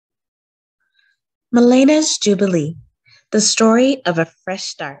Melena's Jubilee, the story of a fresh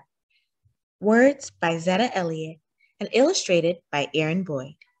start. Words by Zetta Elliot and illustrated by Aaron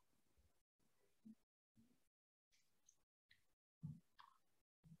Boyd.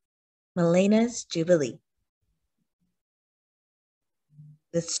 Melena's Jubilee,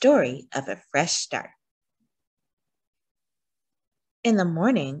 the story of a fresh start. In the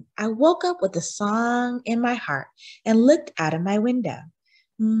morning, I woke up with a song in my heart and looked out of my window.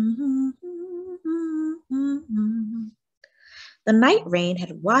 The night rain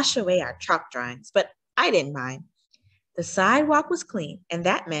had washed away our chalk drawings, but I didn't mind. The sidewalk was clean, and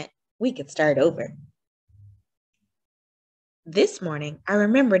that meant we could start over. This morning, I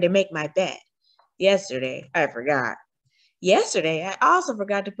remembered to make my bed. Yesterday, I forgot. Yesterday, I also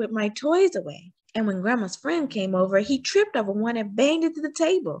forgot to put my toys away. And when Grandma's friend came over, he tripped over one and banged into the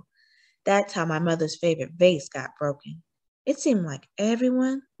table. That's how my mother's favorite vase got broken. It seemed like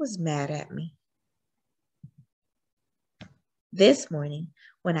everyone was mad at me. This morning,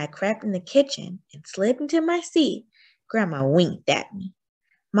 when I crept in the kitchen and slipped into my seat, Grandma winked at me.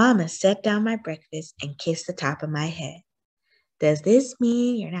 Mama set down my breakfast and kissed the top of my head. Does this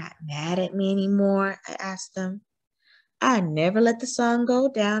mean you're not mad at me anymore? I asked them. I never let the sun go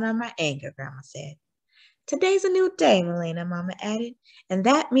down on my anger, Grandma said. Today's a new day, Melena, Mama added, and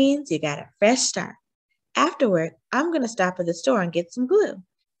that means you got a fresh start. After work, I'm going to stop at the store and get some glue.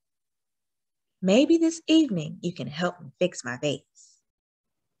 Maybe this evening you can help me fix my vase.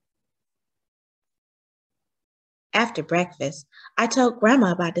 After breakfast, I told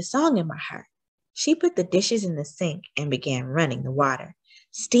Grandma about the song in my heart. She put the dishes in the sink and began running the water.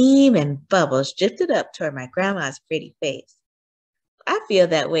 Steam and bubbles drifted up toward my grandma's pretty face. I feel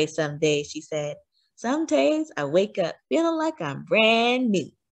that way some days, she said. Some days I wake up feeling like I'm brand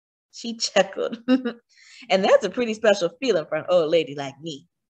new. She chuckled. And that's a pretty special feeling for an old lady like me.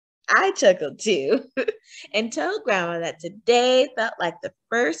 I chuckled too and told Grandma that today felt like the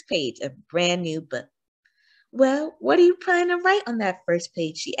first page of a brand new book. Well, what are you planning to write on that first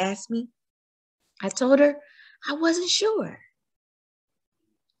page? She asked me. I told her I wasn't sure.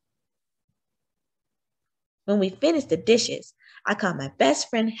 When we finished the dishes, I called my best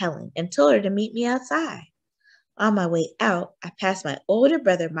friend Helen and told her to meet me outside. On my way out, I passed my older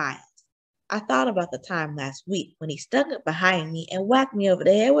brother Miles. I thought about the time last week when he stuck up behind me and whacked me over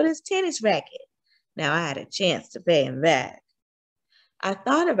the head with his tennis racket. Now I had a chance to pay him back. I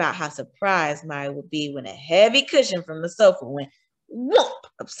thought about how surprised Miles would be when a heavy cushion from the sofa went whoop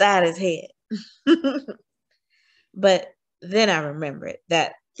upside his head. But then I remembered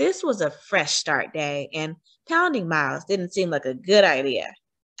that this was a fresh start day and pounding Miles didn't seem like a good idea.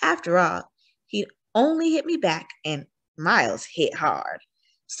 After all, he'd only hit me back and Miles hit hard.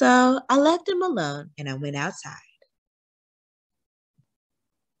 So I left him alone and I went outside.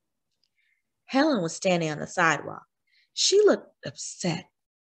 Helen was standing on the sidewalk. She looked upset.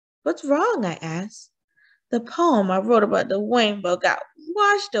 What's wrong? I asked. The poem I wrote about the rainbow got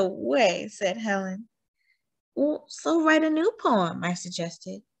washed away, said Helen. Well, so write a new poem, I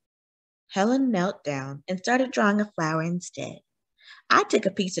suggested. Helen knelt down and started drawing a flower instead. I took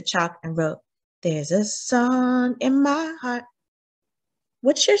a piece of chalk and wrote, There's a song in my heart.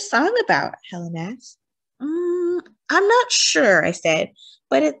 What's your song about? Helen asked. I'm not sure, I said,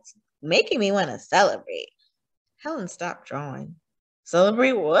 but it's making me want to celebrate. Helen stopped drawing.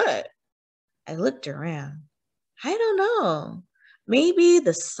 Celebrate what? I looked around. I don't know. Maybe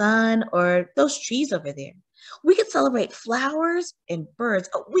the sun or those trees over there. We could celebrate flowers and birds.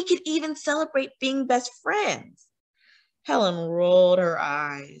 We could even celebrate being best friends. Helen rolled her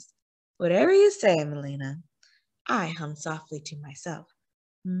eyes. Whatever you say, Melena. I hummed softly to myself.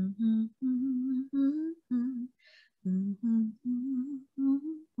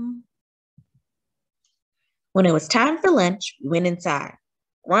 When it was time for lunch, we went inside.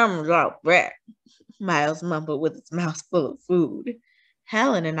 Grandma's out of breath, Miles mumbled with his mouth full of food.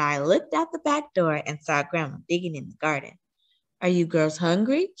 Helen and I looked out the back door and saw Grandma digging in the garden. Are you girls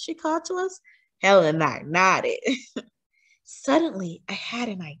hungry? She called to us. Helen and I nodded. Suddenly, I had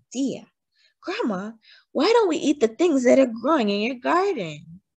an idea. Grandma, why don't we eat the things that are growing in your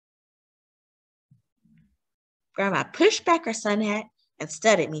garden? Grandma pushed back her sun hat and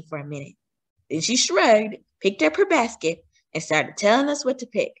studied me for a minute. Then she shrugged, picked up her basket, and started telling us what to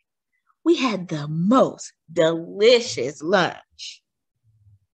pick. We had the most delicious lunch.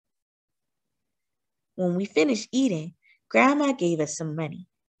 When we finished eating, Grandma gave us some money.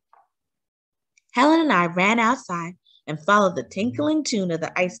 Helen and I ran outside and followed the tinkling tune of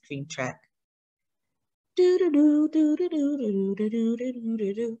the ice cream truck.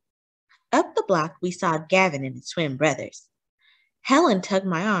 Up the block, we saw Gavin and his twin brothers. Helen tugged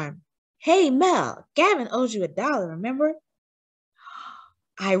my arm. Hey, Mel, Gavin owes you $1, remember?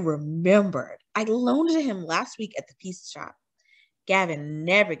 I remembered. I loaned it to him last week at the pizza shop. Gavin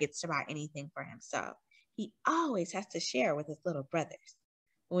never gets to buy anything for himself. He always has to share with his little brothers.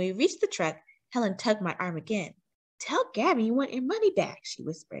 When we reached the truck, Helen tugged my arm again. Tell Gavin you want your money back, she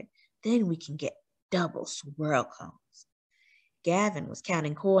whispered. Then we can get double swirl cones. Gavin was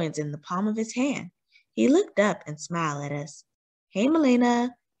counting coins in the palm of his hand. He looked up and smiled at us. Hey,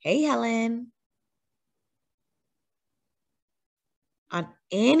 Melena. Hey, Helen. On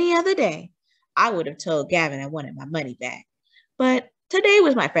any other day, I would have told Gavin I wanted my money back. But today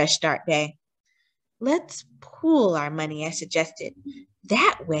was my fresh start day. Let's pool our money, I suggested.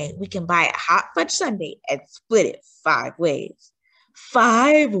 That way we can buy a hot fudge sundae and split it 5 ways.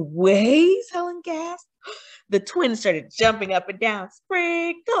 5 ways? Helen gasped. The twins started jumping up and down.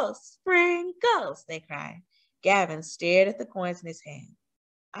 Sprinkles, they cried. Gavin stared at the coins in his hand.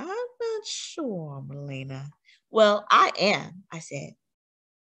 I'm not sure, Melena. Well, I am, I said.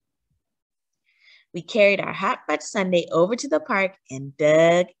 We carried our hot fudge sundae over to the park and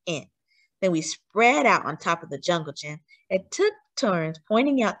dug in. Then we spread out on top of the jungle gym and took turns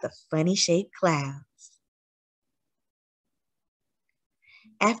pointing out the funny-shaped clouds.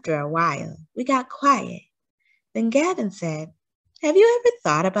 After a while, we got quiet. Then Gavin said, have you ever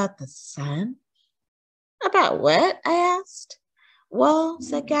thought about the sun? About what? I asked. Well,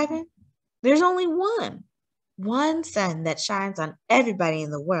 said Gavin, there's only one sun that shines on everybody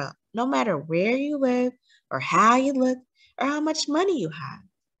in the world, no matter where you live or how you look or how much money you have.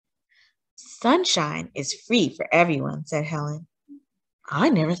 Sunshine is free for everyone, said Helen. I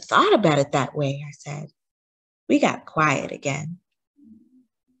never thought about it that way, I said. We got quiet again.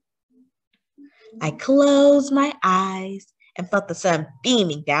 I closed my eyes and felt the sun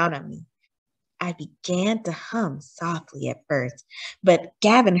beaming down on me. I began to hum softly at first, but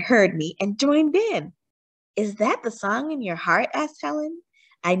Gavin heard me and joined in. Is that the song in your heart? Asked Helen.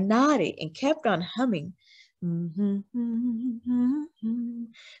 I nodded and kept on humming.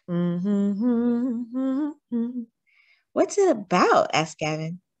 What's it about? Asked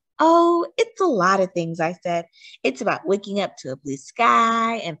Gavin. Oh, it's a lot of things, I said. It's about waking up to a blue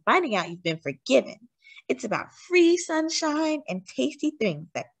sky and finding out you've been forgiven. It's about free sunshine and tasty things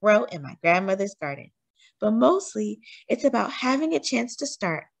that grow in my grandmother's garden. But mostly, it's about having a chance to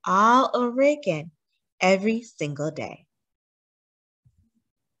start all over again every single day.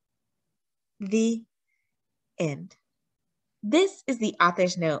 The end. This is the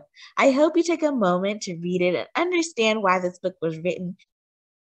author's note. I hope you take a moment to read it and understand why this book was written.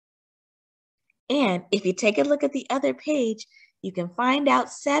 And if you take a look at the other page, you can find out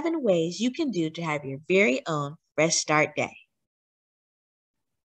 7 ways you can do to have your very own fresh start day.